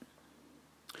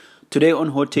Today on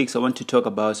Hot Takes, I want to talk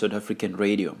about South African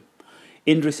radio.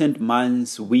 In recent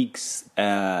months, weeks,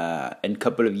 and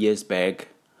couple of years back,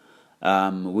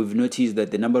 we've noticed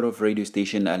that the number of radio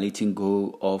stations are letting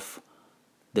go of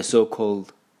the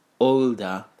so-called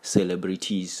older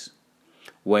celebrities,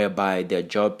 whereby their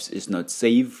jobs is not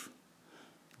safe.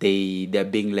 They're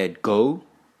being let go,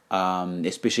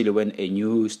 especially when a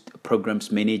new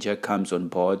programs manager comes on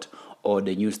board or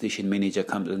the new station manager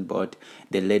comes on board.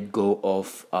 They let go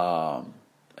of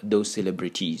those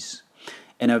celebrities.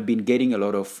 And I've been getting a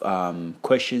lot of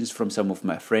questions from some of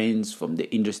my friends, from the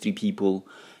industry people.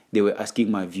 They were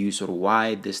asking my views on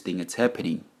why this thing is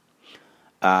happening.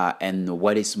 And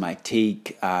what is my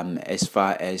take as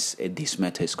far as this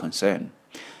matter is concerned.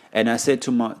 And I said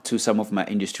to some of my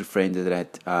industry friends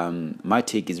that my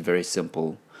take is very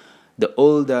simple. The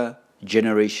older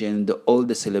generation, the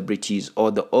older celebrities,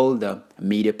 or the older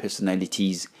media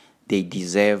personalities, they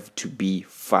deserve to be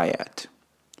fired.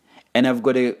 And I've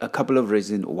got a couple of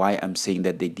reasons why I'm saying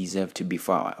that they deserve to be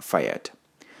fired.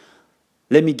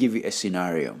 Let me give you a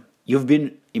scenario. You've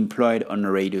been employed on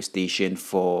a radio station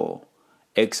for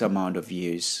X amount of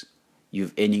years.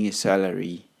 You've earning a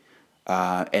salary,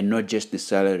 and not just the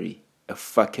salary, a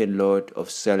fucking lot of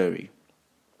salary.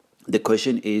 The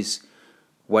question is,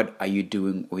 what are you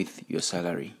doing with your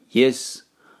salary? Yes,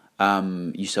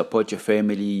 you support your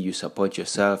family, you support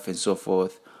yourself and so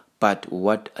forth, but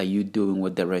what are you doing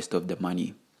with the rest of the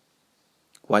money?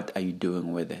 What are you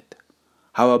doing with it?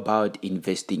 How about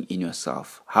investing in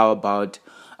yourself? How about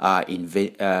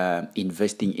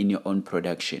investing in your own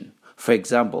production? For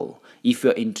example,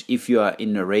 if you are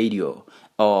in a radio,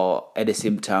 or at the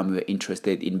same time you're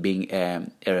interested in being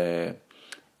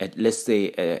let's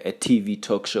say a TV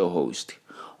talk show host,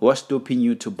 what's stopping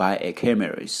you to buy a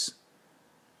cameras,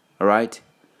 all right,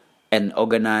 and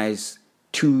organize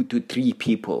 2 to 3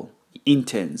 people,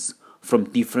 interns from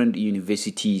different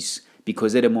universities?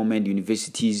 Because at the moment,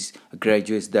 universities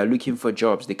graduates, they're looking for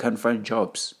jobs, they can't find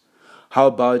jobs. How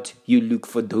about you look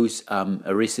for those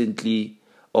recent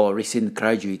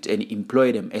graduates and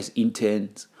employ them as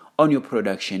interns on your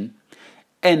production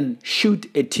and shoot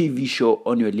a TV show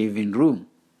on your living room,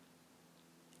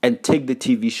 and take the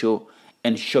TV show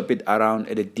and shop it around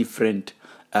at the different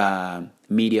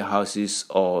media houses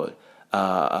or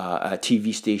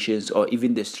TV stations, or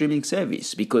even the streaming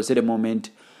service. Because at the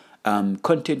moment,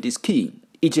 content is king.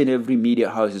 Each and every media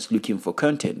house is looking for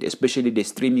content, especially the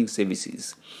streaming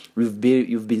services. You've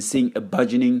been seeing a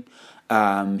burgeoning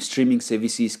streaming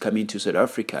services coming to South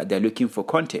Africa. They're looking for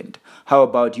content. How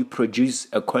about you produce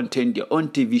a content, your own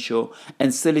TV show,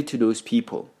 and sell it to those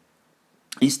people,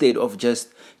 instead of just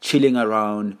chilling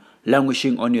around,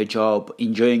 languishing on your job,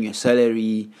 enjoying your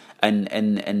salary, and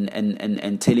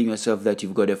telling yourself that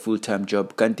you've got a full-time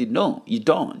job. No, you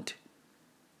don't.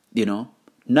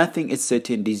 Nothing is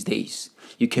certain these days.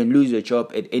 You can lose your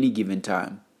job at any given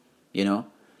time. You're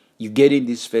getting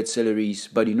these fat salaries,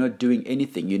 but you're not doing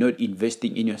anything. You're not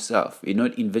investing in yourself. You're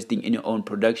not investing in your own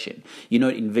production. You're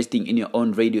not investing in your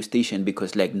own radio station,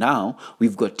 because like now,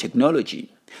 we've got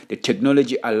technology. The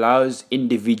technology allows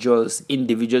individuals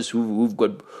who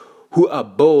are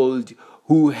bold,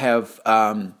 who have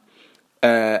the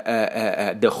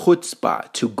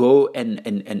chutzpah to go and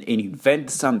invent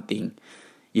something,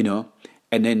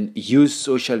 and then use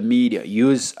social media,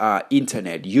 use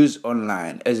internet, use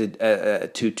online as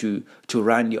to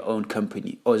run your own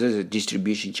company, or as a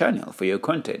distribution channel for your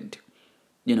content,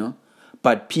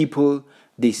 But people,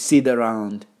 they sit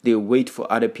around, they wait for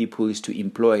other people to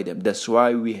employ them. That's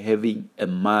why we're having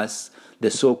the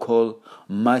so-called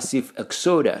massive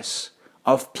exodus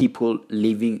of people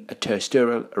leaving a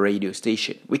terrestrial radio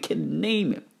station. We can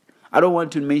name it. I don't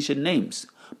want to mention names,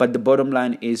 but the bottom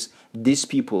line is, these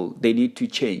people, they need to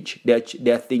change.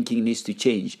 Their thinking needs to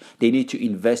change. They need to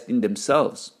invest in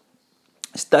themselves.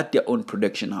 Start their own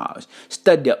production house.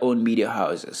 Start their own media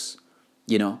houses,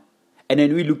 And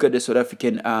then we look at the South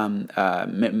African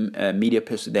media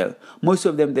personnel. Most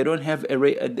of them, they don't have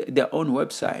their own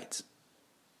websites.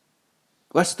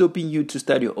 What's stopping you to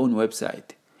start your own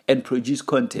website and produce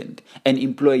content and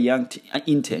employ young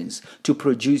interns to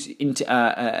produce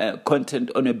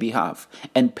content on your behalf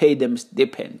and pay them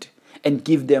stipend and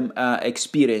give them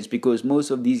experience? Because most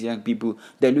of these young people,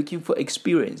 they're looking for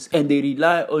experience, and they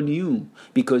rely on you,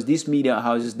 because these media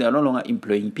houses, they're no longer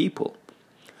employing people.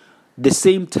 The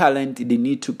same talent, they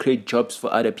need to create jobs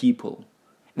for other people.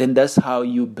 Then that's how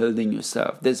you're building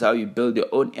yourself. That's how you build your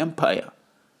own empire,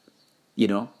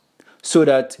 So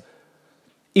that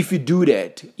if you do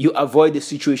that, you avoid the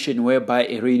situation whereby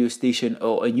a radio station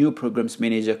or a new programs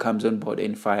manager comes on board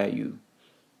and fire you.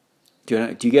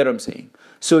 Do you get what I'm saying?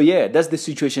 So yeah, that's the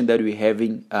situation that we're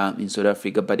having in South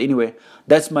Africa. But anyway,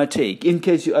 that's my take. In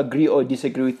case you agree or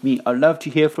disagree with me, I'd love to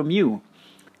hear from you.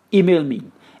 Email me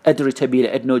at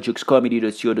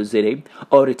retabile@nojokescomedy.co.za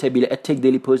or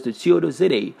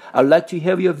retabile@techdailypost.co.za. I'd like to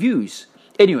hear your views.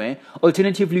 Anyway,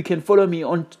 alternatively, you can follow me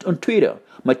on Twitter.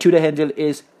 My Twitter handle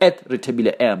is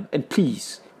 @retabileam. And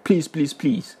please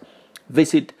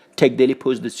visit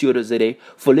techdailypost.co.za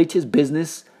for latest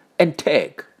business and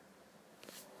tech.